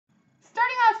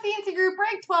CNC group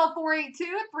break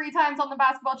 12482, 3 times on the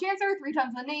basketball chancer, 3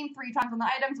 times on the name, 3 times on the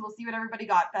items. We'll see what everybody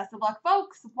got. Best of luck,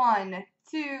 folks. 1,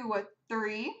 2,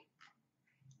 3.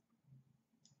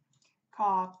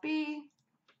 Copy.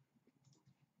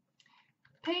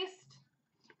 Paste.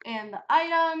 And the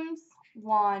items.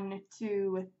 1,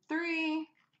 2, 3.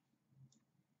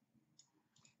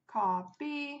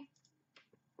 Copy.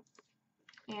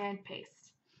 And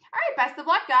paste. Alright, best of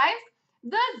luck, guys.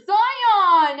 The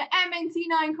Zion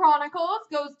MNT9 Chronicles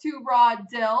goes to Rod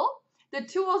Dill. The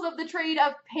Tools of the Trade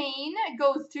of Pain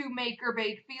goes to Maker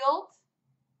Bakefield.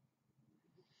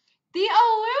 The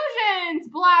Illusions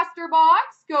Blaster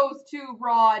Box goes to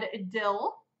Rod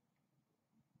Dill.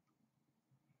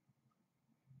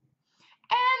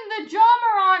 And the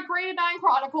Morant Graded 9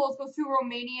 Chronicles goes to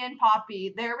Romanian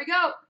Poppy. There we go.